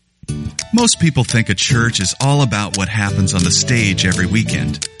Most people think a church is all about what happens on the stage every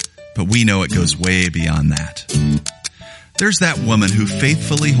weekend, but we know it goes way beyond that. There's that woman who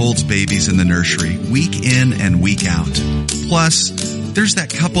faithfully holds babies in the nursery week in and week out. Plus, there's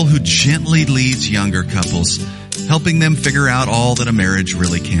that couple who gently leads younger couples, helping them figure out all that a marriage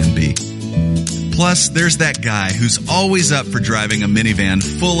really can be. Plus, there's that guy who's always up for driving a minivan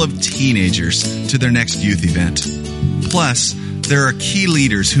full of teenagers to their next youth event. Plus, there are key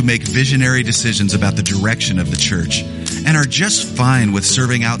leaders who make visionary decisions about the direction of the church and are just fine with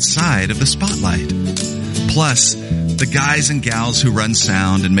serving outside of the spotlight. Plus, the guys and gals who run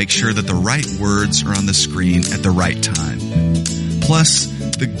sound and make sure that the right words are on the screen at the right time. Plus,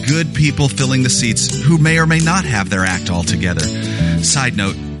 the good people filling the seats who may or may not have their act all together. Side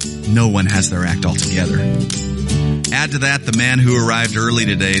note, no one has their act all together. Add to that the man who arrived early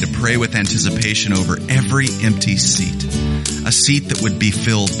today to pray with anticipation over every empty seat. A seat that would be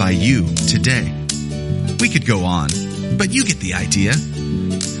filled by you today. We could go on, but you get the idea.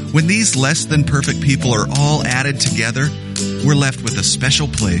 When these less than perfect people are all added together, we're left with a special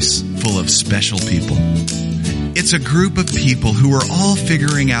place full of special people. It's a group of people who are all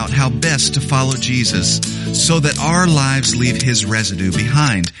figuring out how best to follow Jesus so that our lives leave His residue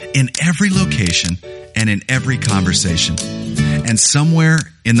behind in every location and in every conversation. And somewhere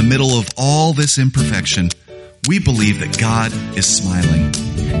in the middle of all this imperfection, we believe that God is smiling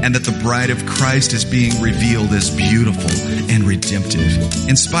and that the bride of Christ is being revealed as beautiful and redemptive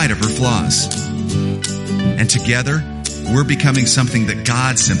in spite of her flaws. And together, we're becoming something that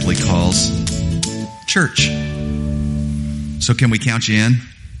God simply calls church. So can we count you in?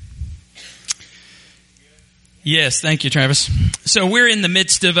 Yes, thank you, Travis. So we're in the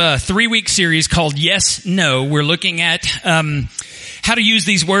midst of a 3-week series called Yes, No. We're looking at how to use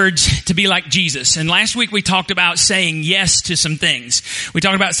these words to be like Jesus. And last week we talked about saying yes to some things. We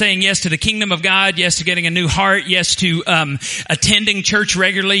talked about saying yes to the kingdom of God, yes to getting a new heart, yes to attending church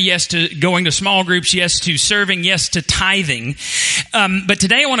regularly, yes to going to small groups, yes to serving, yes to tithing. But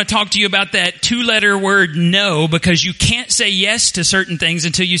today I want to talk to you about that 2-letter word no, because you can't say yes to certain things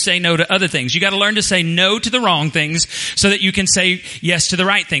until you say no to other things. You got to learn to say no to the wrong things so that you can say yes to the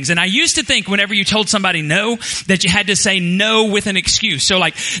right things. And I used to think whenever you told somebody no, that you had to say no with an excuse. So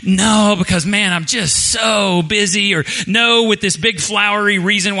like, no, because man, I'm just so busy, or no, with this big flowery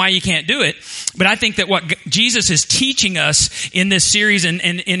reason why you can't do it. But I think that what Jesus is teaching us in this series and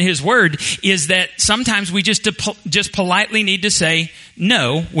in His Word is that sometimes we just politely need to say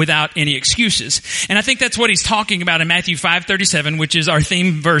no without any excuses. And I think that's what He's talking about in Matthew 5:37, which is our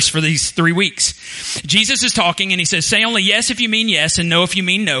theme verse for these 3 weeks. Jesus is talking and He says, say only yes if you mean yes and no if you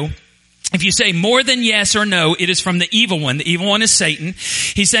mean no. If you say more than yes or no, it is from the evil one. The evil one is Satan.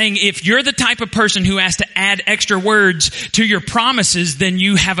 He's saying if you're the type of person who has to add extra words to your promises, then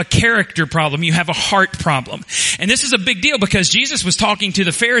you have a character problem. You have a heart problem. And this is a big deal because Jesus was talking to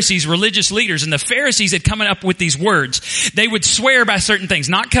the Pharisees, religious leaders, and the Pharisees had come up with these words. They would swear by certain things,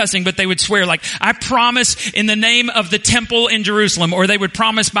 not cussing, but they would swear like, I promise in the name of the temple in Jerusalem, or they would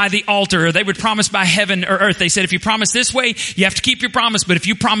promise by the altar, or they would promise by heaven or earth. They said, if you promise this way, you have to keep your promise, but if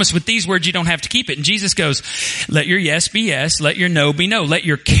you promise with these words, you don't have to keep it. And Jesus goes, let your yes be yes, let your no be no. Let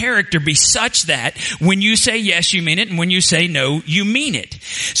your character be such that when you say yes, you mean it, and when you say no, you mean it.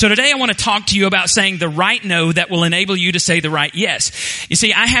 So today I want to talk to you about saying the right no that will enable you to say the right yes. You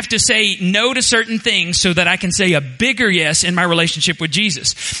see, I have to say no to certain things so that I can say a bigger yes in my relationship with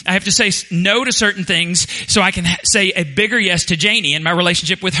Jesus. I have to say no to certain things so I can say a bigger yes to Janie in my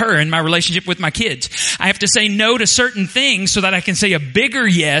relationship with her and my relationship with my kids. I have to say no to certain things so that I can say a bigger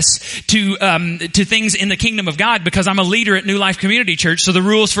yes to things in the kingdom of God, because I'm a leader at New Life Community Church, so the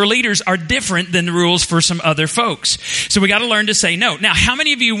rules for leaders are different than the rules for some other folks. So we got to learn to say no. Now, how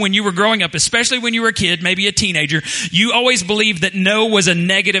many of you, when you were growing up, especially when you were a kid, maybe a teenager, you always believed that no was a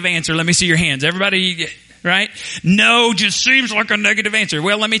negative answer? Let me see your hands. Everybody, right? No just seems like a negative answer.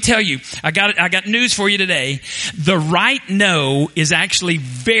 Well, let me tell you, I got news for you today. The right no is actually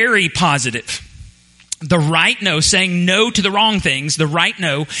very positive. The right no, saying no to the wrong things, the right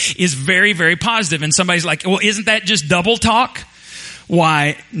no is very, very positive. And somebody's like, well, isn't that just double talk?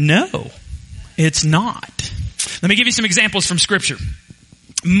 Why, no, it's not. Let me give you some examples from Scripture.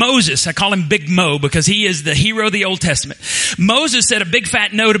 Moses, I call him Big Mo because he is the hero of the Old Testament. Moses said a big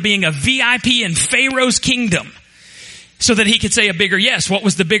fat no to being a VIP in Pharaoh's kingdom so that he could say a bigger yes. What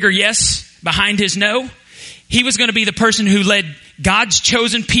was the bigger yes behind his no? He was going to be the person who led God's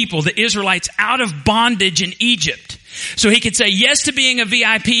chosen people, the Israelites, out of bondage in Egypt. So he could say yes to being a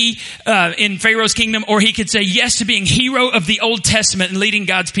VIP in Pharaoh's kingdom, or he could say yes to being hero of the Old Testament and leading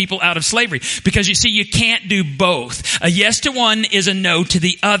God's people out of slavery. Because you see, you can't do both. A yes to one is a no to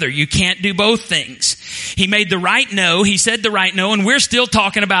the other. You can't do both things. He made the right no, he said the right no, and we're still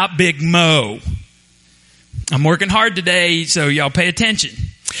talking about Big Mo. I'm working hard today, so y'all pay attention.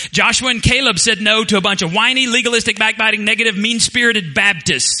 Joshua and Caleb said no to a bunch of whiny, legalistic, backbiting, negative, mean-spirited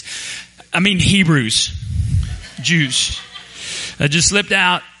Baptists. Hebrews. Jews. That just slipped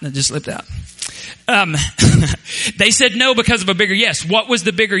out. They said no because of a bigger yes. What was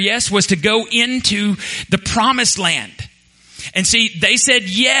the bigger yes? Was to go into the promised land. And see, they said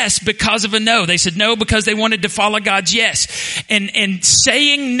yes because of a no. They said no because they wanted to follow God's yes. And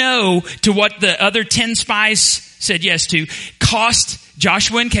saying no to what the other 10 spies said yes to cost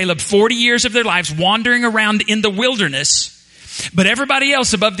Joshua and Caleb 40 years of their lives wandering around in the wilderness. But everybody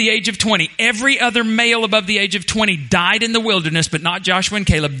else above the age of 20, every other male above the age of 20 died in the wilderness, but not Joshua and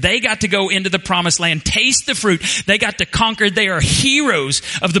Caleb. They got to go into the promised land, taste the fruit. They got to conquer. They are heroes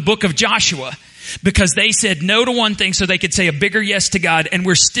of the book of Joshua because they said no to one thing so they could say a bigger yes to God. And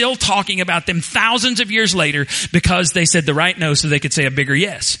we're still talking about them thousands of years later because they said the right no so they could say a bigger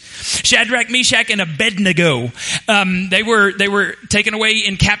yes. Shadrach, Meshach, and Abednego. They were taken away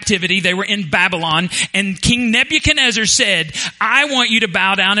in captivity. They were in Babylon. And King Nebuchadnezzar said, I want you to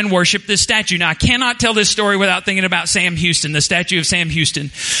bow down and worship this statue. Now, I cannot tell this story without thinking about Sam Houston, the statue of Sam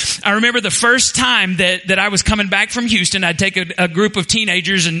Houston. I remember the first time that I was coming back from Houston, I'd take a group of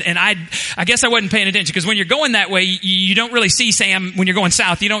teenagers and I guess I wasn't paying attention because when you're going that way, you don't really see Sam when you're going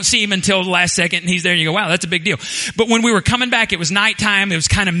south. You don't see him until the last second and he's there and you go, wow, that's a big deal. But when we were coming back, it was nighttime. It was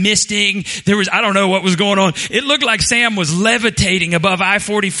kind of misting. I don't know what was going on. It looked like Sam was levitating above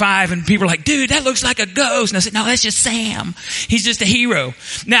I-45 and people were like, dude, that looks like a ghost. And I said, no, that's just Sam. He's just a hero.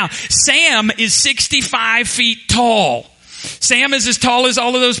 Now, Sam is 65 feet tall. Sam is as tall as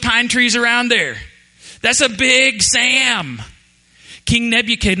all of those pine trees around there. That's a big Sam. King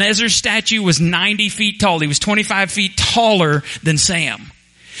Nebuchadnezzar's statue was 90 feet tall. He was 25 feet taller than Sam.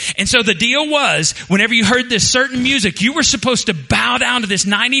 And so the deal was, whenever you heard this certain music, you were supposed to bow down to this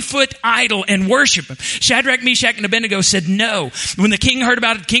 90-foot idol and worship him. Shadrach, Meshach, and Abednego said no. When the king heard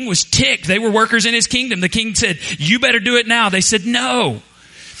about it, the king was ticked. They were workers in his kingdom. The king said, you better do it now. They said no.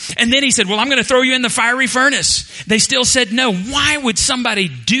 And then he said, well, I'm going to throw you in the fiery furnace. They still said no. Why would somebody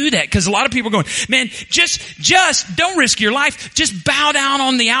do that? Because a lot of people are going, man, just don't risk your life. Just bow down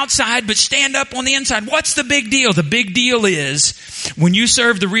on the outside, but stand up on the inside. What's the big deal? The big deal is when you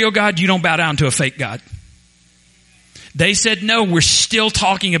serve the real God, you don't bow down to a fake God. They said no. We're still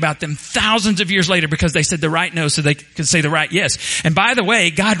talking about them thousands of years later because they said the right no so they could say the right yes. And by the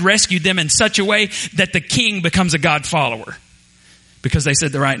way, God rescued them in such a way that the king becomes a God follower. Because they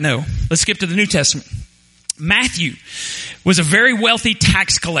said the right no. Let's skip to the New Testament. Matthew was a very wealthy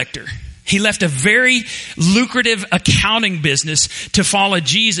tax collector. He left a very lucrative accounting business to follow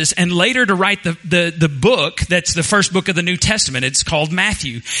Jesus and later to write the book that's the first book of the New Testament. It's called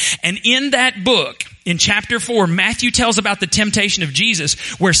Matthew. And in that book, in chapter 4, Matthew tells about the temptation of Jesus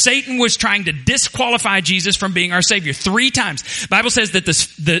where Satan was trying to disqualify Jesus from being our Savior 3 times. The Bible says that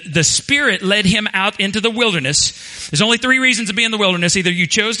the Spirit led him out into the wilderness. There's only 3 reasons to be in the wilderness. Either you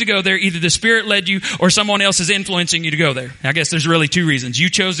chose to go there, either the Spirit led you, or someone else is influencing you to go there. I guess there's really 2 reasons. You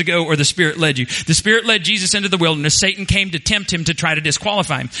chose to go or the Spirit led you. The Spirit led Jesus into the wilderness. Satan came to tempt him to try to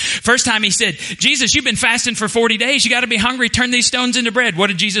disqualify him. First time he said, Jesus, you've been fasting for 40 days. You got to be hungry. Turn these stones into bread. What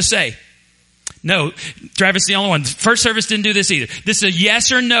did Jesus say? No, Travis the only one. First service didn't do this either. This is a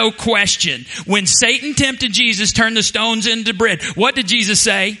yes or no question. When Satan tempted Jesus, turn the stones into bread. What did Jesus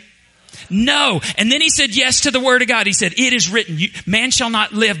say? No. And then he said yes to the word of God. He said, it is written, man shall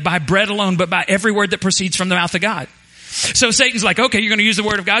not live by bread alone, but by every word that proceeds from the mouth of God. So Satan's like, okay, you're going to use the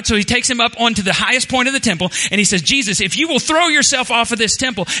word of God. So he takes him up onto the highest point of the temple and he says, Jesus, if you will throw yourself off of this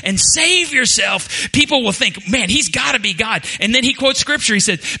temple and save yourself, people will think, man, he's got to be God. And then he quotes scripture. He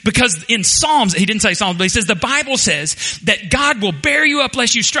said, because in Psalms, he didn't say Psalms, but he says the Bible says that God will bear you up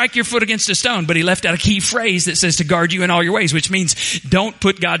lest you strike your foot against a stone. But he left out a key phrase that says to guard you in all your ways, which means don't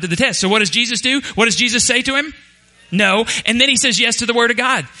put God to the test. So what does Jesus do? What does Jesus say to him? No. And then he says yes to the word of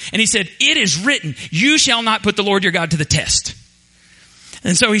God. And he said, it is written, you shall not put the Lord your God to the test.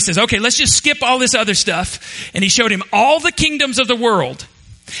 And so he says, okay, let's just skip all this other stuff. And he showed him all the kingdoms of the world.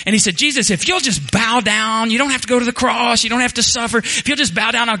 And he said, Jesus, if you'll just bow down, you don't have to go to the cross. You don't have to suffer. If you'll just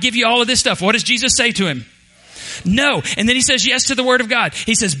bow down, I'll give you all of this stuff. What does Jesus say to him? No. And then he says yes to the word of God.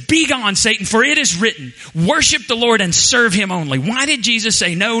 He says, be gone, Satan, for it is written, worship the Lord and serve him only. Why did Jesus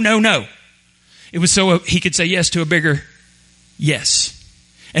say no, no, no? It was so he could say yes to a bigger yes.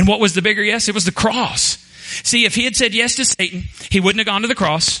 And what was the bigger yes? It was the cross. See, if he had said yes to Satan, he wouldn't have gone to the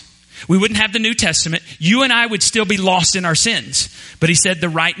cross. We wouldn't have the New Testament. You and I would still be lost in our sins. But he said the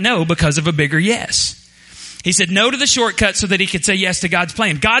right no because of a bigger yes. He said no to the shortcut so that he could say yes to God's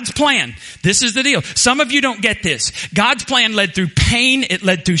plan. God's plan. This is the deal. Some of you don't get this. God's plan led through pain. It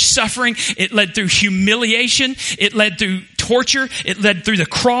led through suffering. It led through humiliation. It led through torture. It led through the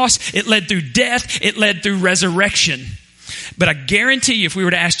cross. It led through death. It led through resurrection. But I guarantee you, if we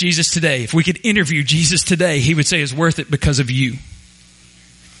were to ask Jesus today, if we could interview Jesus today, he would say it's worth it because of you.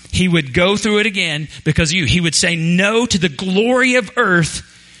 He would go through it again because of you. He would say no to the glory of earth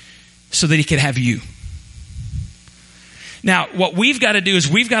so that he could have you. Now, what we've got to do is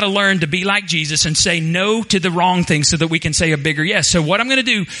we've got to learn to be like Jesus and say no to the wrong things so that we can say a bigger yes. So what I'm going to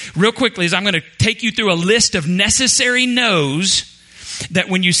do real quickly is I'm going to take you through a list of necessary no's that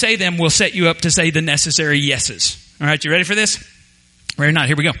when you say them will set you up to say the necessary yeses. All right, you ready for this? Ready or not?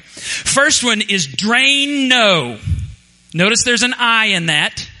 Here we go. First one is drain no. Notice there's an I in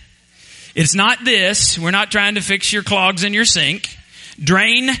that. It's not this. We're not trying to fix your clogs in your sink.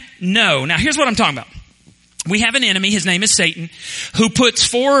 Drain no. Now, here's what I'm talking about. We have an enemy, his name is Satan, who puts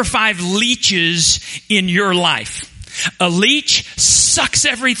 4 or 5 leeches in your life. A leech sucks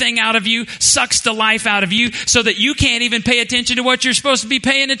everything out of you, sucks the life out of you, so that you can't even pay attention to what you're supposed to be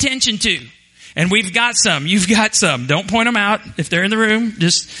paying attention to. And we've got some. You've got some. Don't point them out. If they're in the room,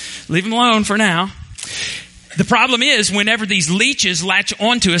 just leave them alone for now. The problem is, whenever these leeches latch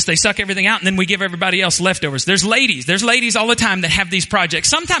onto us, they suck everything out, and then we give everybody else leftovers. There's ladies all the time that have these projects.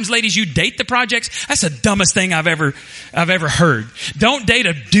 Sometimes, ladies, you date the projects. That's the dumbest thing I've ever heard. Don't date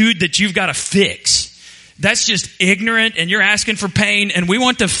a dude that you've got to fix. That's just ignorant, and you're asking for pain, and we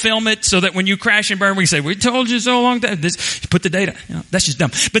want to film it so that when you crash and burn, we say, we told you so long time. Put the data. You know, that's just dumb.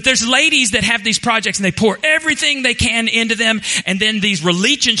 But there's ladies that have these projects, and they pour everything they can into them, and then these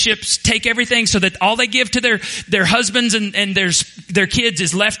relationships take everything so that all they give to their husbands and their kids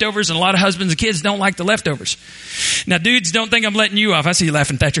is leftovers, and a lot of husbands and kids don't like the leftovers. Now, dudes, don't think I'm letting you off. I see you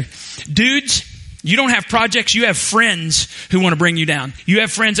laughing, Thatcher. Dudes, you don't have projects. You have friends who want to bring you down. You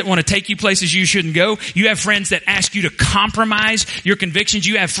have friends that want to take you places you shouldn't go. You have friends that ask you to compromise your convictions.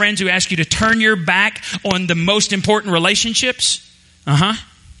 You have friends who ask you to turn your back on the most important relationships.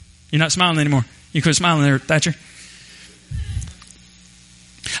 You're not smiling anymore. You quit smiling there, Thatcher.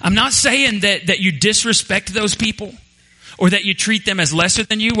 I'm not saying that you disrespect those people or that you treat them as lesser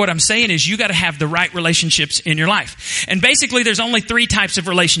than you. What I'm saying is you got to have the right relationships in your life. And basically there's only 3 types of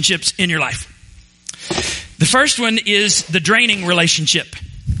relationships in your life. The first one is the draining relationship.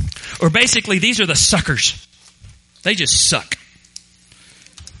 Or basically, these are the suckers. They just suck.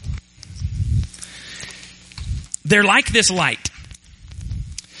 They're like this light.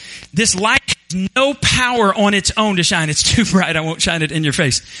 This light has no power on its own to shine. It's too bright. I won't shine it in your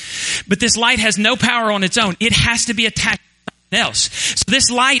face. But this light has no power on its own. It has to be attached to something else. So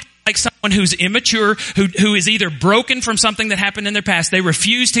this light, like someone who's immature, who is either broken from something that happened in their past. They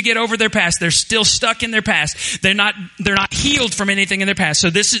refuse to get over their past. They're still stuck in their past. They're not healed from anything in their past.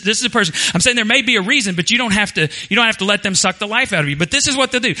 So this is a person. I'm saying there may be a reason, but you don't have to let them suck the life out of you. But this is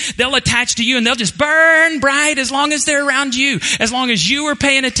what they'll do. They'll attach to you and they'll just burn bright as long as they're around you, as long as you are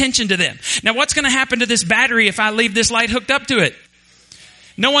paying attention to them. Now, what's going to happen to this battery if I leave this light hooked up to it?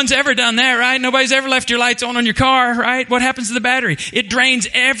 No one's ever done that, right? Nobody's ever left your lights on your car, right? What happens to the battery? It drains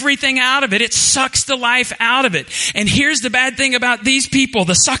everything out of it. It sucks the life out of it. And here's the bad thing about these people,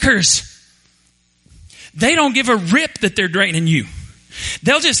 the suckers. They don't give a rip that they're draining you.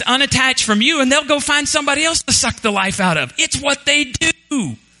 They'll just unattach from you and they'll go find somebody else to suck the life out of. It's what they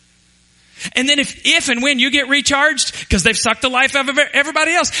do. And then if and when you get recharged, because they've sucked the life out of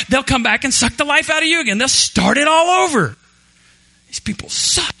everybody else, they'll come back and suck the life out of you again. They'll start it all over. These people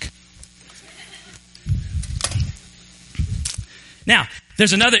suck. Now,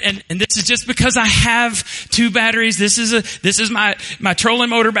 there's another, and this is just because I have 2 batteries. This is my trolling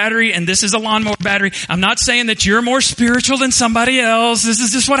motor battery, and this is a lawnmower battery. I'm not saying that you're more spiritual than somebody else. This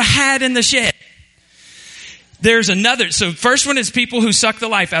is just what I had in the shed. There's another. So first one is people who suck the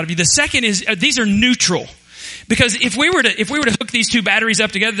life out of you. The second is, these are neutral. Because if we were to hook these 2 batteries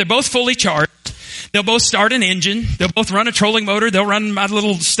up together, they're both fully charged. They'll both start an engine. They'll both run a trolling motor. They'll run my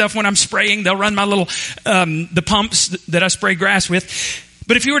little stuff when I'm spraying. They'll run my little, the pumps that I spray grass with.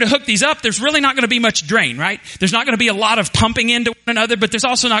 But if you were to hook these up, there's really not going to be much drain, right? There's not going to be a lot of pumping into one another, but there's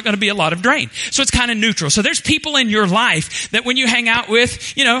also not going to be a lot of drain. So it's kind of neutral. So there's people in your life that when you hang out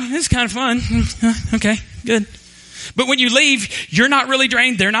with, it's kind of fun. Okay, good. But when you leave, you're not really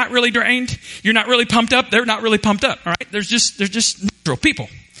drained. They're not really drained. You're not really pumped up. They're not really pumped up. All right. They're just neutral people.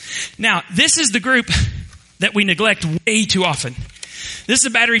 Now, this is the group that we neglect way too often. This is a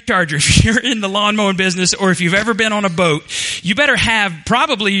battery charger. If you're in the lawn mowing business or if you've ever been on a boat,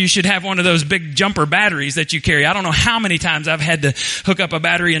 you should have one of those big jumper batteries that you carry. I don't know how many times I've had to hook up a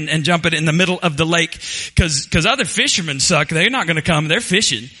battery and jump it in the middle of the lake because other fishermen suck. They're not going to come. They're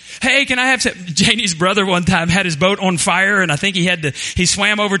fishing. Hey, can I have some? Janie's brother one time had his boat on fire and I think he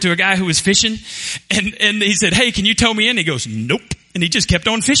swam over to a guy who was fishing and he said, hey, can you tow me in? He goes, nope. And he just kept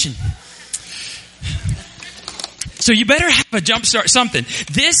on fishing. So you better have a jump start, something.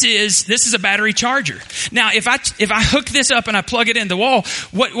 This is a battery charger. Now, if I hook this up and I plug it in the wall,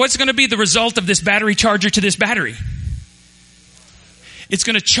 what's going to be the result of this battery charger to this battery? It's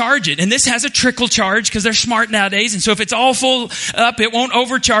going to charge it. And this has a trickle charge because they're smart nowadays. And so if it's all full up, it won't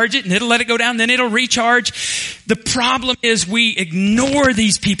overcharge it and it'll let it go down, then it'll recharge. The problem is we ignore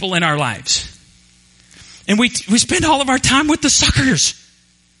these people in our lives. And we spend all of our time with the suckers.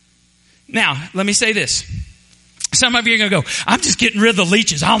 Now, let me say this. Some of you are going to go, I'm just getting rid of the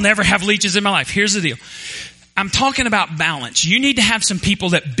leeches. I'll never have leeches in my life. Here's the deal. I'm talking about balance. You need to have some people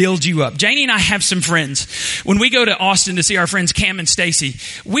that build you up. Janie and I have some friends. When we go to Austin to see our friends Cam and Stacy,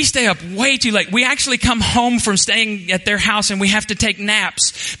 we stay up way too late. We actually come home from staying at their house and we have to take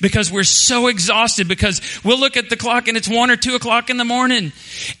naps because we're so exhausted because we'll look at the clock and it's 1 or 2 o'clock in the morning.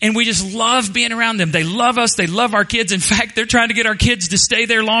 And we just love being around them. They love us. They love our kids. In fact, they're trying to get our kids to stay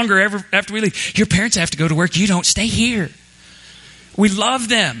there longer after we leave. Your parents have to go to work. You don't stay here. We love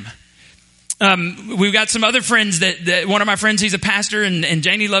them. We've got some other friends that one of my friends, he's a pastor and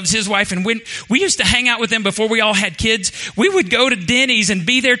Janie loves his wife. And when we used to hang out with them before we all had kids, we would go to Denny's and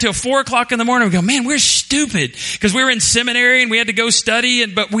be there till 4 o'clock in the morning. We go, man, we're stupid because we were in seminary and we had to go study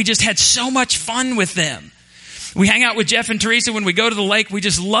but we just had so much fun with them. We hang out with Jeff and Teresa when we go to the lake. We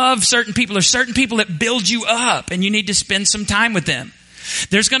just love certain people. There's certain people that build you up and you need to spend some time with them.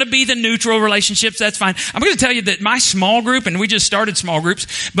 There's going to be the neutral relationships. That's fine. I'm going to tell you that my small group, and we just started small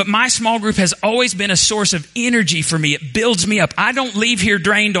groups, but my small group has always been a source of energy for me. It builds me up. I don't leave here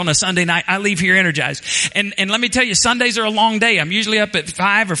drained on a Sunday night. I leave here energized. And let me tell you, Sundays are a long day. I'm usually up at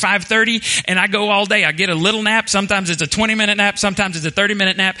 5 or 5:30 and I go all day. I get a little nap. Sometimes it's a 20-minute nap. Sometimes it's a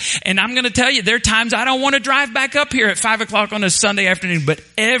 30-minute nap. And I'm going to tell you, there are times I don't want to drive back up here at 5 o'clock on a Sunday afternoon, but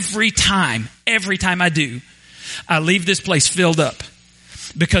every time I do, I leave this place filled up.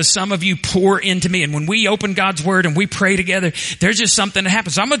 Because some of you pour into me. And when we open God's Word and we pray together, there's just something that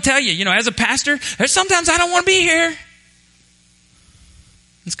happens. So I'm going to tell you, as a pastor, there's sometimes I don't want to be here.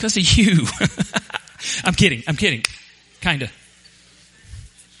 It's because of you. I'm kidding. Kind of.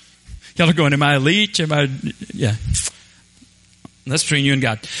 Y'all are going, am I a leech? Yeah. That's between you and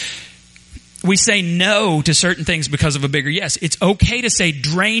God. We say no to certain things because of a bigger yes. It's okay to say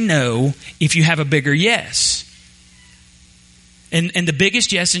Drano if you have a bigger yes. And the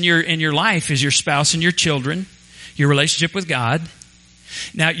biggest yes in your life is your spouse and your children, your relationship with God.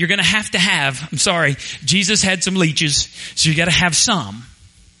 Now you're going to have, I'm sorry, Jesus had some leeches, so you got to have some.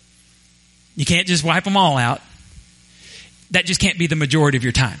 You can't just wipe them all out. That just can't be the majority of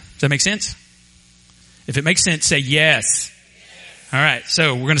your time. Does that make sense? If it makes sense, say yes. All right,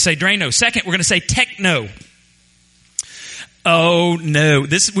 so we're going to say Drano. Second, we're going to say techno. Oh no,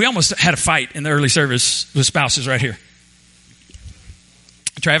 we almost had a fight in the early service with spouses right here.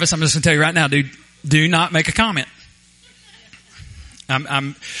 Travis, I'm just going to tell you right now, dude, do not make a comment.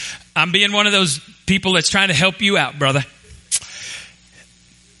 I'm being one of those people that's trying to help you out, brother.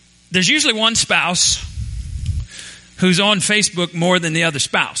 There's usually one spouse who's on Facebook more than the other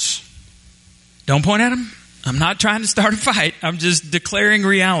spouse. Don't point at him. I'm not trying to start a fight. I'm just declaring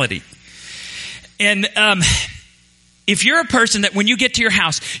reality. And if you're a person that when you get to your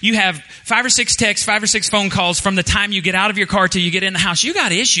house, you have 5 or 6 texts, 5 or 6 phone calls from the time you get out of your car till you get in the house, you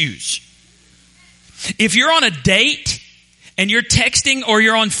got issues. If you're on a date and you're texting or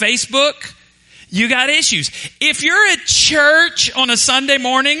you're on Facebook, you got issues. If you're at church on a Sunday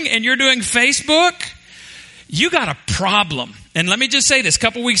morning and you're doing Facebook, you got a problem. And let me just say this, a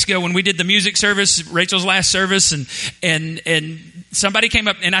couple weeks ago when we did the music service, Rachel's last service, and somebody came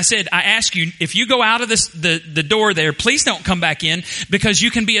up and I ask you, if you go out of the door there, please don't come back in because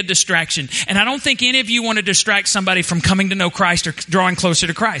you can be a distraction. And I don't think any of you want to distract somebody from coming to know Christ or drawing closer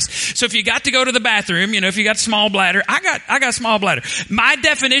to Christ. So if you got to go to the bathroom, if you got small bladder, I got small bladder. My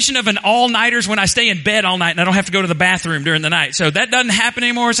definition of an all-nighter is when I stay in bed all night and I don't have to go to the bathroom during the night. So that doesn't happen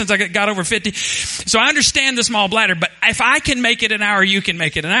anymore since I got over 50. So I understand the small bladder, but if I can make it an hour, you can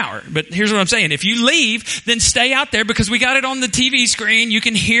make it an hour. But here's what I'm saying. If you leave, then stay out there because we got it on the TV screen. You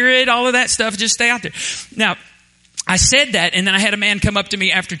can hear it, all of that stuff. Just stay out there. Now, I said that, and then I had a man come up to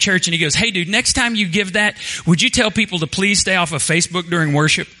me after church, and he goes, hey, dude, next time you give that, would you tell people to please stay off of Facebook during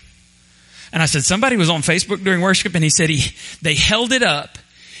worship? And I said, somebody was on Facebook during worship, and he said they held it up.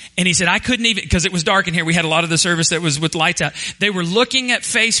 And he said, I couldn't even, because it was dark in here. We had a lot of the service that was with lights out. They were looking at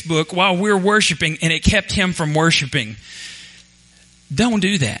Facebook while we were worshiping, and it kept him from worshiping. Don't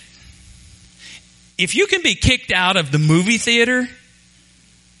do that. If you can be kicked out of the movie theater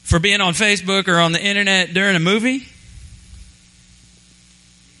for being on Facebook or on the internet during a movie,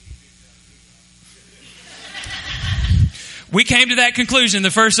 we came to that conclusion in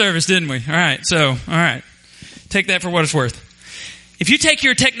the first service, didn't we? All right. Take that for what it's worth. If you take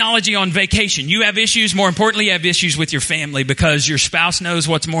your technology on vacation, you have issues. More importantly, you have issues with your family because your spouse knows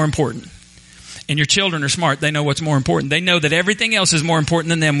what's more important. And your children are smart. They know what's more important. They know that everything else is more important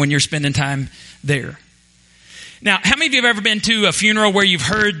than them when you're spending time there. Now, how many of you have ever been to a funeral where you've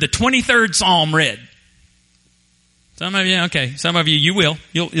heard the 23rd Psalm read? Some of you, okay. Some of you, you will.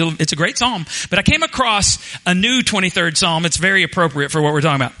 It's a great psalm. But I came across a new 23rd Psalm. It's very appropriate for what we're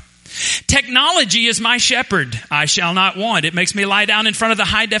talking about. Technology is my shepherd. I shall not want. It makes me lie down in front of the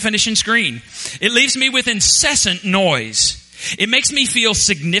high definition screen. It leaves me with incessant noise. It makes me feel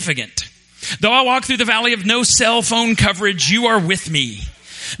significant. Though I walk through the valley of no cell phone coverage, you are with me.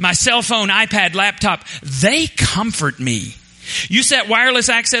 My cell phone, iPad, laptop, they comfort me. You set wireless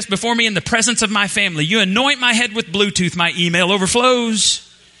access before me in the presence of my family. You anoint my head with Bluetooth. My email overflows.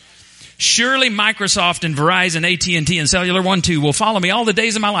 Surely Microsoft and Verizon, AT&T, and Cellular One, 2 will follow me all the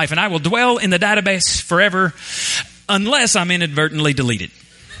days of my life, and I will dwell in the database forever unless I'm inadvertently deleted.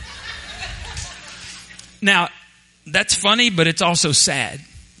 Now, that's funny, but it's also sad,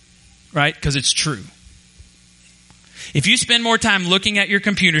 right? Because it's true. If you spend more time looking at your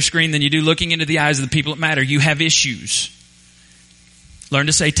computer screen than you do looking into the eyes of the people that matter, you have issues. Learn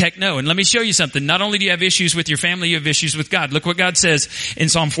to say tech no. And let me show you something. Not only do you have issues with your family, you have issues with God. Look what God says in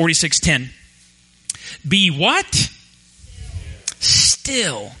Psalm 46:10. Be what?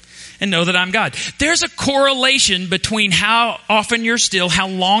 Still. And know that I'm God. There's a correlation between how often you're still, how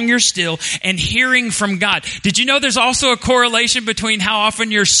long you're still, and hearing from God. Did you know there's also a correlation between how often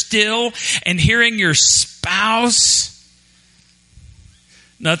you're still and hearing your spouse?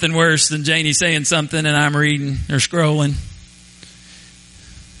 Nothing worse than Janie saying something and I'm reading or scrolling.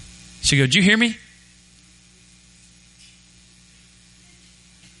 She goes, did you hear me?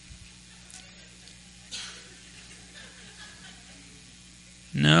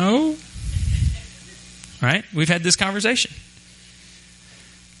 No. Right? We've had this conversation.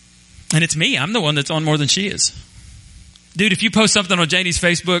 And it's me. I'm the one that's on more than she is. Dude, if you post something on Janie's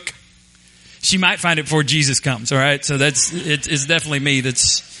Facebook, she might find it before Jesus comes, all right? So it's definitely me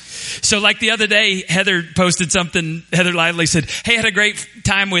that's... So like the other day, Heather posted something. Heather Lively said, hey, I had a great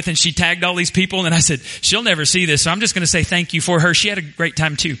time with, and she tagged all these people. And I said, she'll never see this, so I'm just going to say thank you for her. She had a great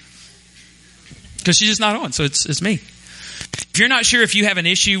time too. Because she's just not on, so it's me. If you're not sure if you have an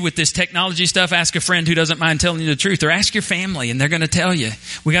issue with this technology stuff, ask a friend who doesn't mind telling you the truth, or ask your family and they're going to tell you.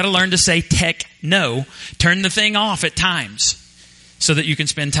 We got to learn to say tech no. Turn the thing off at times so that you can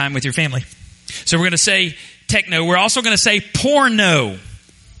spend time with your family. So we're going to say tech no. We're also going to say porno.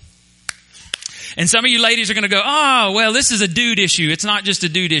 And some of you ladies are going to go, oh, well, this is a dude issue. It's not just a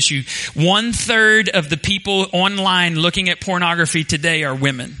dude issue. 1/3 of the people online looking at pornography today are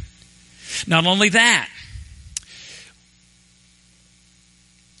women. Not only that,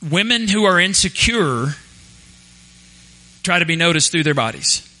 women who are insecure try to be noticed through their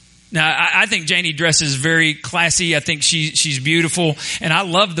bodies. Now, I think Janie dresses very classy. I think she's beautiful. And I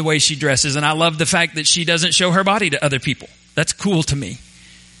love the way she dresses. And I love the fact that she doesn't show her body to other people. That's cool to me.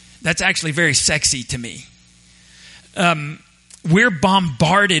 That's actually very sexy to me. We're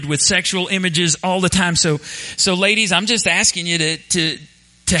bombarded with sexual images all the time. So ladies, I'm just asking you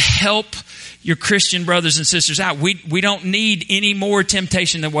to help your Christian brothers and sisters out. We don't need any more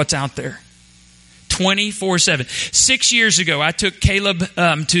temptation than what's out there. 24/7. 6 years ago, I took Caleb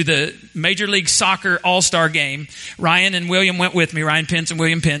to the Major League Soccer All-Star game. Ryan and William went with me. Ryan Pence and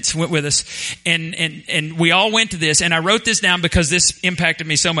William Pence went with us. And we all went to this. And I wrote this down because this impacted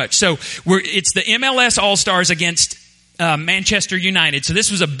me so much. So it's the MLS All-Stars against Manchester United. So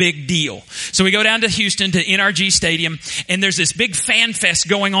this was a big deal. So we go down to Houston to NRG Stadium, and there's this big fan fest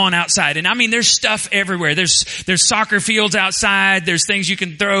going on outside. And I mean, there's stuff everywhere. There's soccer fields outside. There's things you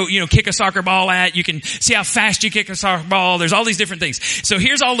can throw, kick a soccer ball at. You can see how fast you kick a soccer ball. There's all these different things. So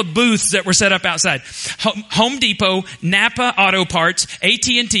here's all the booths that were set up outside. Home Depot, Napa Auto Parts,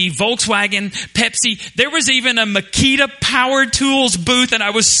 AT&T, Volkswagen, Pepsi. There was even a Makita Power Tools booth, and I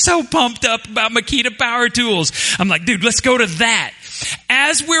was so pumped up about Makita Power Tools. I'm like, dude, let's go to that.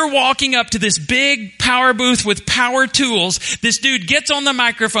 As we're walking up to this big power booth with power tools, this dude gets on the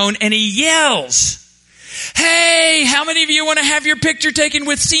microphone and he yells, Hey, how many of you want to have your picture taken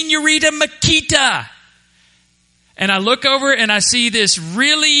with Senorita Makita? And I look over and I see this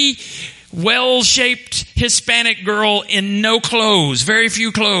really well-shaped Hispanic girl in no clothes, very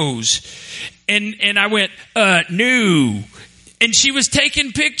few clothes. And I went, no. And she was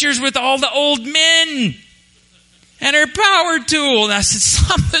taking pictures with all the old men and her power tool. And I said,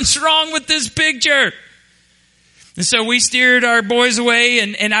 something's wrong with this picture. And so we steered our boys away,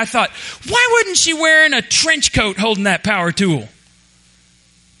 and I thought, why wasn't she wearing a trench coat holding that power tool?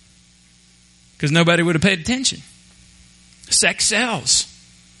 Because nobody would have paid attention. Sex sells.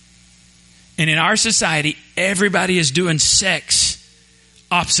 And in our society, everybody is doing sex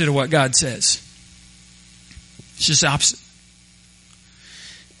opposite of what God says. It's just opposite.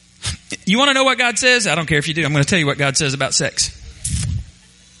 You want to know what God says? I don't care if you do. I'm going to tell you what God says about sex.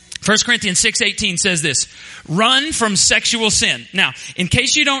 1 Corinthians 6:18 says this, run from sexual sin. Now, in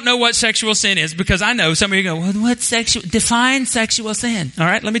case you don't know what sexual sin is, because I know some of you go, well, what's sexual? Define sexual sin. All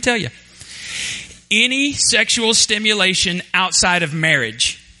right, let me tell you. Any sexual stimulation outside of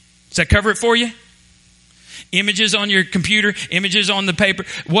marriage. Does that cover it for you? Images on your computer, images on the paper,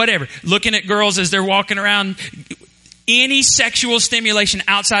 whatever. Looking at girls as they're walking around. Any sexual stimulation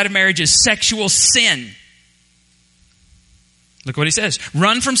outside of marriage is sexual sin. Look what he says.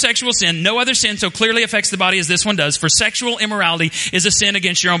 Run from sexual sin. No other sin so clearly affects the body as this one does. For sexual immorality is a sin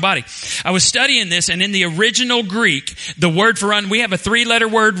against your own body. I was studying this, and in the original Greek, the word for run, we have a 3-letter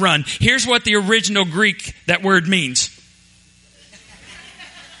word, run. Here's what the original Greek, that word means.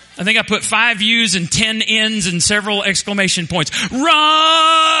 I think I put 5 U's and 10 N's and several exclamation points. Run!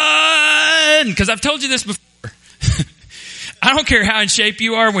 Because I've told you this before. I don't care how in shape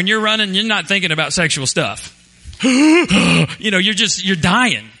you are. When you're running, you're not thinking about sexual stuff. You're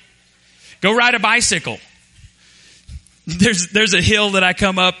dying. Go ride a bicycle. There's a hill that I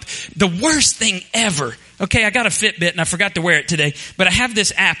come up. The worst thing ever. Okay, I got a Fitbit and I forgot to wear it today, but I have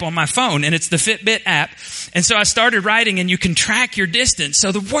this app on my phone and it's the Fitbit app. And so I started riding and you can track your distance.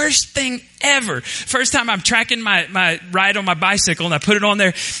 So the worst thing ever. First time I'm tracking my ride on my bicycle and I put it on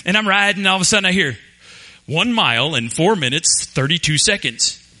there and I'm riding and all of a sudden I hear 1 mile in 4 minutes, 32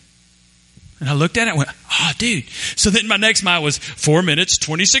 seconds. And I looked at it and went, oh, dude. So then my next mile was 4 minutes,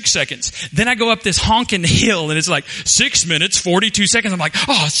 26 seconds. Then I go up this honking hill and it's like 6 minutes, 42 seconds. I'm like,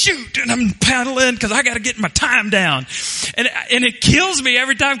 oh, shoot. And I'm paddling because I got to get my time down. And it kills me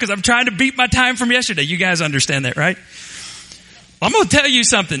every time because I'm trying to beat my time from yesterday. You guys understand that, right? I'm going to tell you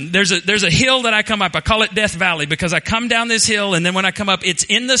something. There's a hill that I come up. I call it Death Valley because I come down this hill and then when I come up, it's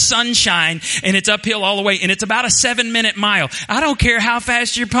in the sunshine and it's uphill all the way and it's about a 7-minute mile. I don't care how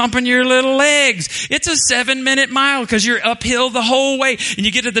fast you're pumping your little legs. It's a 7-minute mile because you're uphill the whole way and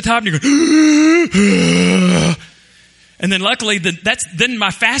you get to the top and you go, and then luckily then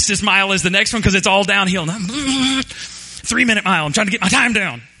my fastest mile is the next one because it's all downhill. 3-minute mile. I'm trying to get my time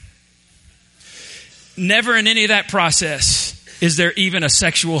down. Never in any of that process is there even a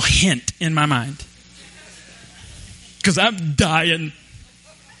sexual hint in my mind? Because I'm dying.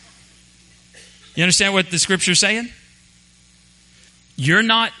 You understand what the scripture's saying?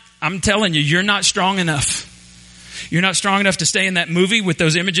 I'm telling you, you're not strong enough. You're not strong enough to stay in that movie with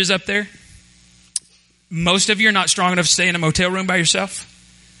those images up there. Most of you are not strong enough to stay in a motel room by yourself.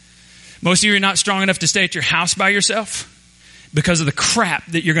 Most of you are not strong enough to stay at your house by yourself because of the crap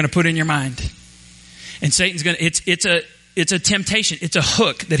that you're going to put in your mind. And Satan's going to, it's a temptation. It's a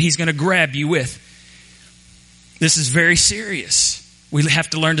hook that he's going to grab you with. This is very serious. We have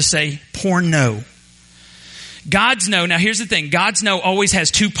to learn to say poor no. God's no. Now here's the thing. God's no always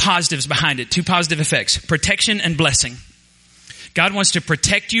has 2 positives behind it. 2 positive effects. Protection and blessing. God wants to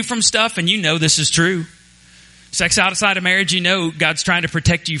protect you from stuff and you know this is true. Sex outside of marriage, you know God's trying to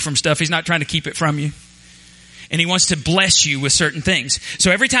protect you from stuff. He's not trying to keep it from you. And he wants to bless you with certain things.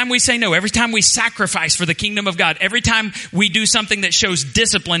 So every time we say no, every time we sacrifice for the kingdom of God, every time we do something that shows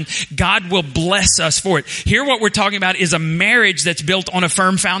discipline, God will bless us for it. Here what we're talking about is a marriage that's built on a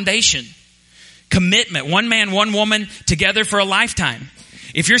firm foundation. Commitment. 1 man, 1 woman together for a lifetime.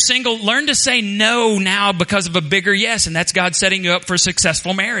 If you're single, learn to say no now because of a bigger yes. And that's God setting you up for a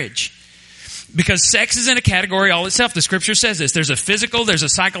successful marriage. Because sex is in a category all itself. The scripture says this. There's a physical, there's a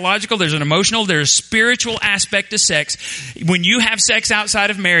psychological, there's an emotional, there's a spiritual aspect to sex. When you have sex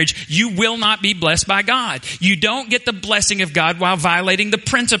outside of marriage, you will not be blessed by God. You don't get the blessing of God while violating the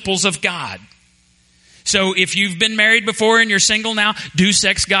principles of God. So if you've been married before and you're single now, do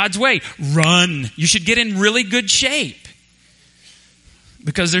sex God's way. Run. You should get in really good shape.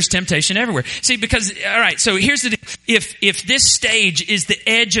 Because there's temptation everywhere. See, all right, so here's the deal. If this stage is the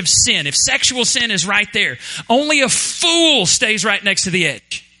edge of sin, if sexual sin is right there, only a fool stays right next to the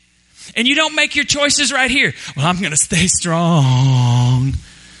edge. And you don't make your choices right here. Well, I'm going to stay strong.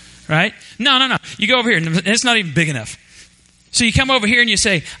 Right? No. You go over here, and it's not even big enough. So you come over here and you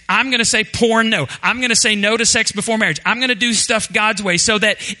say, I'm going to say porn no. I'm going to say no to sex before marriage. I'm going to do stuff God's way so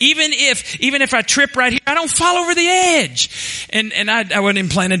that even if I trip right here, I don't fall over the edge. And I wasn't even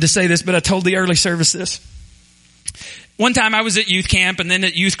planning to say this, but I told the early service this. One time I was at youth camp and then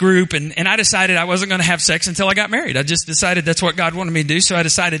at youth group, and I decided I wasn't going to have sex until I got married. I just decided that's what God wanted me to do, so I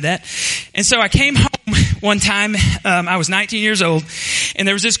decided that. And so I came home one time. I was 19 years old, and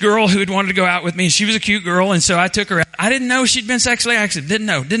there was this girl who had wanted to go out with me. She was a cute girl, and so I took her out. I didn't know she'd been sexually active. Didn't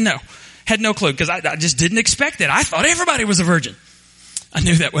know. Had no clue, because I just didn't expect it. I thought everybody was a virgin. I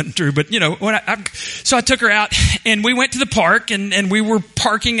knew that wasn't true, but so I took her out, and we went to the park, and we were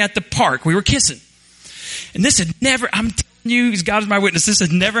parking at the park. We were kissing. And this had never, I'm telling you, God is my witness, this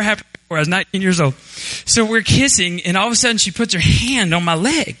had never happened before. I was 19 years old. So we're kissing, and all of a sudden she puts her hand on my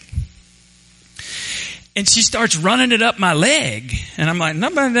leg. And she starts running it up my leg. And I'm like, no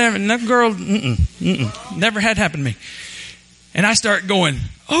girl, never had happened to me. And I start going,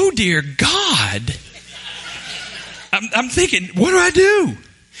 oh dear God. I'm thinking, what do I do?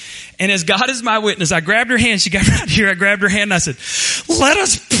 And as God is my witness, I grabbed her hand. She got right here. I grabbed her hand and I said, let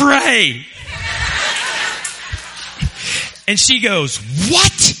us pray. And she goes,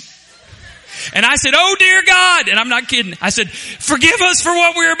 what? And I said, oh dear God. And I'm not kidding. I said, forgive us for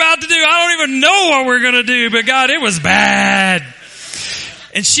what we're about to do. I don't even know what we're going to do, but God, it was bad.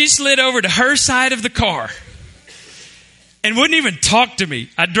 And she slid over to her side of the car and wouldn't even talk to me.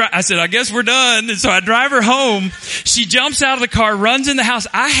 I said, I guess we're done. And so I drive her home. She jumps out of the car, runs in the house.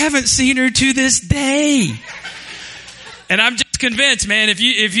 I haven't seen her to this day. And I'm just convinced, man, if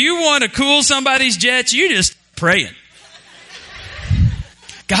you want to cool somebody's jets, you just praying.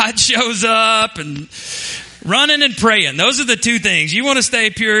 God shows up and running and praying. Those are the two things. You want to stay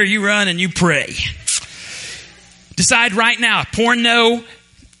pure, you run and you pray. Decide right now. Porn, no.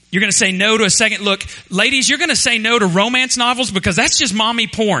 You're going to say no to a second look. Ladies, you're going to say no to romance novels because that's just mommy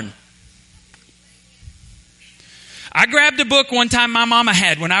porn. I grabbed a book one time my mama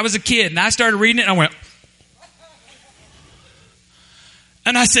had when I was a kid, and I started reading it and I went,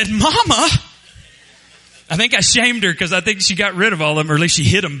 and I said, Mama. I think I shamed her because I think she got rid of all of them, or at least she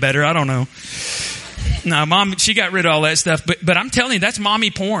hid them better. I don't know. No, Mom, she got rid of all that stuff. But I'm telling you, that's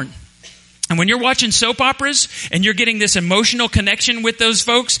mommy porn. And when you're watching soap operas and you're getting this emotional connection with those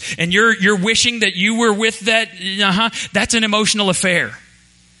folks and you're wishing that you were with that, that's an emotional affair.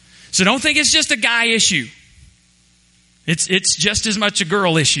 So don't think it's just a guy issue. It's just as much a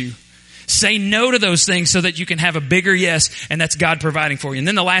girl issue. Say no to those things so that you can have a bigger yes, and that's God providing for you. And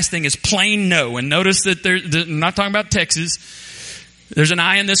then the last thing is plain no. And notice that I'm not talking about Texas. There's an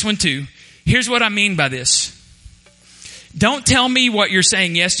I in this one too. Here's what I mean by this. Don't tell me what you're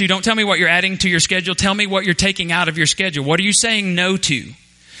saying yes to. Don't tell me what you're adding to your schedule. Tell me what you're taking out of your schedule. What are you saying no to?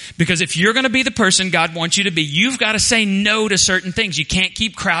 Because if you're going to be the person God wants you to be, you've got to say no to certain things. You can't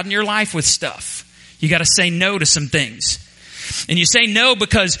keep crowding your life with stuff. You got to say no to some things. And you say no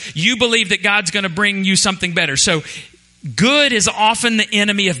because you believe that God's going to bring you something better. So good is often the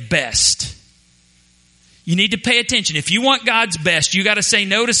enemy of best. You need to pay attention. If you want God's best, you got to say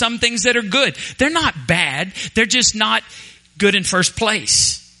no to some things that are good. They're not bad. They're just not good in first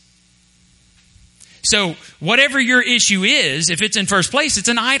place. So whatever your issue is, if it's in first place, it's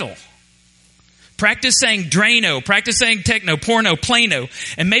an idol. Practice saying Drano, practice saying techno, porno, plano.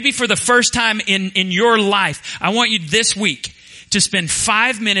 And maybe for the first time in your life, I want you this week to spend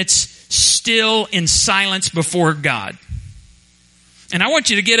 5 minutes still in silence before God. And I want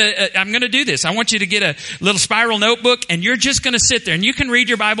you to get I'm going to do this. I want you to get a little spiral notebook, and you're just going to sit there. And you can read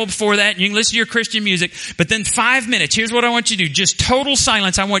your Bible before that, and you can listen to your Christian music. But then 5 minutes, here's what I want you to do. Just total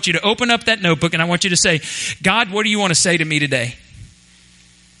silence. I want you to open up that notebook, and I want you to say, God, what do you want to say to me today?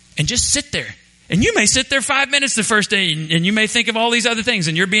 And just sit there. And you may sit there 5 minutes the first day, and you may think of all these other things,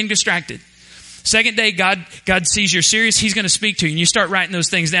 and you're being distracted. Second day, God sees you're serious. He's going to speak to you, and you start writing those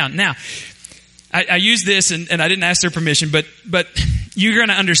things down. Now, I use this, and I didn't ask their permission, but you're going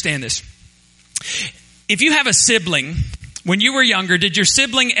to understand this. If you have a sibling, when you were younger, did your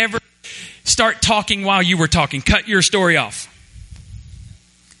sibling ever start talking while you were talking? Cut your story off?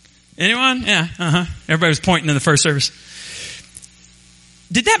 Anyone? Yeah, Everybody was pointing in the first service.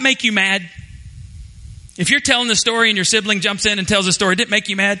 Did that make you mad? If you're telling the story and your sibling jumps in and tells a story, did it make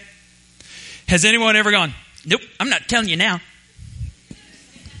you mad? Has anyone ever gone, nope, I'm not telling you now?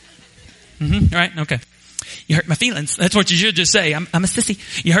 Right? Okay. You hurt my feelings. That's what you should just say. I'm a sissy.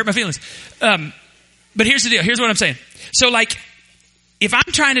 You hurt my feelings. But here's the deal. Here's what I'm saying. So like, if I'm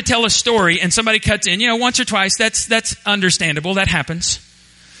trying to tell a story and somebody cuts in, once or twice, that's understandable. That happens.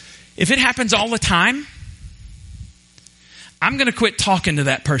 if it happens all the time, I'm going to quit talking to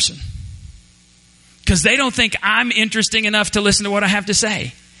that person. Because they don't think I'm interesting enough to listen to what I have to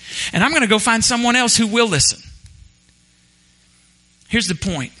say. And I'm going to go find someone else who will listen. Here's the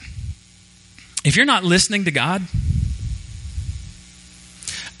point. If you're not listening to God,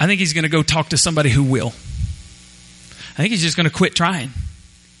 I think he's going to go talk to somebody who will. I think he's just going to quit trying.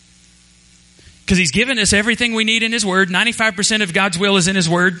 Because he's given us everything we need in his word. 95% of God's will is in his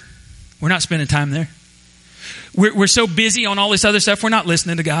word. We're not spending time there. We're so busy on all this other stuff, we're not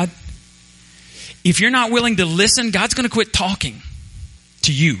listening to God. If you're not willing to listen, God's going to quit talking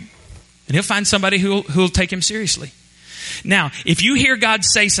to you. And he'll find somebody who'll take him seriously. Now, if you hear God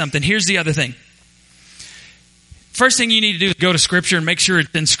say something, here's the other thing. First thing you need to do is go to Scripture and make sure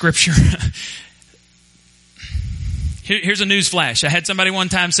it's in Scripture. Here's a news flash. I had somebody one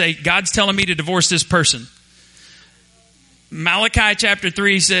time say, God's telling me to divorce this person. Malachi chapter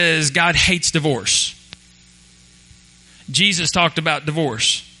 3 says God hates divorce. Jesus talked about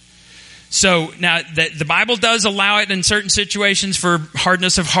divorce. So now the Bible does allow it in certain situations for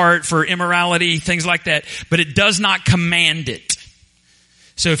hardness of heart, for immorality, things like that, but it does not command it.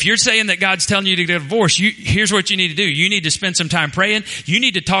 So if you're saying that God's telling you to get a divorce, here's what you need to do. You need to spend some time praying. You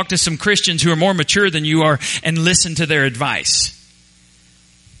need to talk to some Christians who are more mature than you are and listen to their advice.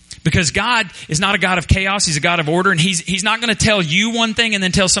 Because God is not a God of chaos. He's a God of order. And He's not going to tell you one thing and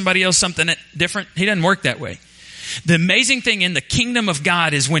then tell somebody else something different. He doesn't work that way. The amazing thing in the kingdom of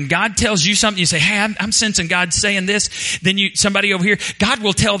God is when God tells you something, you say, hey, I'm sensing God saying this. Then somebody over here, God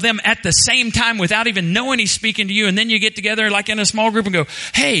will tell them at the same time without even knowing he's speaking to you. And then you get together like in a small group and go,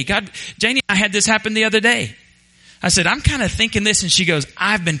 hey, God, Janie, I had this happen the other day. I said, I'm kind of thinking this. And she goes,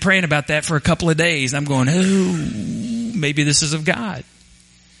 I've been praying about that for a couple of days. I'm going, oh, maybe this is of God.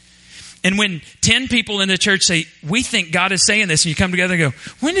 And when 10 people in the church say, we think God is saying this, and you come together and go,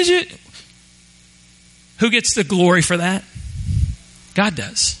 who gets the glory for that? God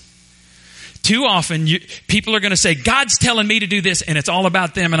does. Too often, people are going to say, God's telling me to do this, and it's all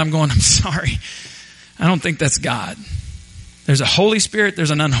about them. And I'm going, I'm sorry. I don't think that's God. There's a Holy Spirit,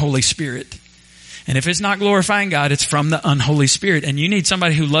 there's an unholy spirit. And if it's not glorifying God, it's from the unholy spirit. And you need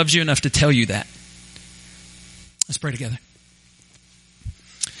somebody who loves you enough to tell you that. Let's pray together.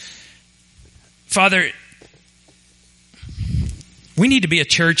 Father, we need to be a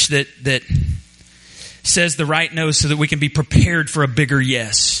church that says the right no so that we can be prepared for a bigger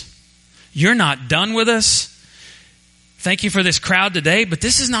yes. You're not done with us. Thank you for this crowd today, but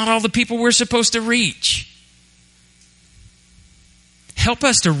this is not all the people we're supposed to reach. Help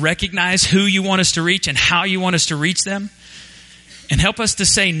us to recognize who you want us to reach and how you want us to reach them. And help us to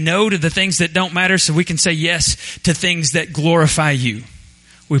say no to the things that don't matter so we can say yes to things that glorify you.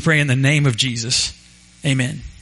 We pray in the name of Jesus. Amen.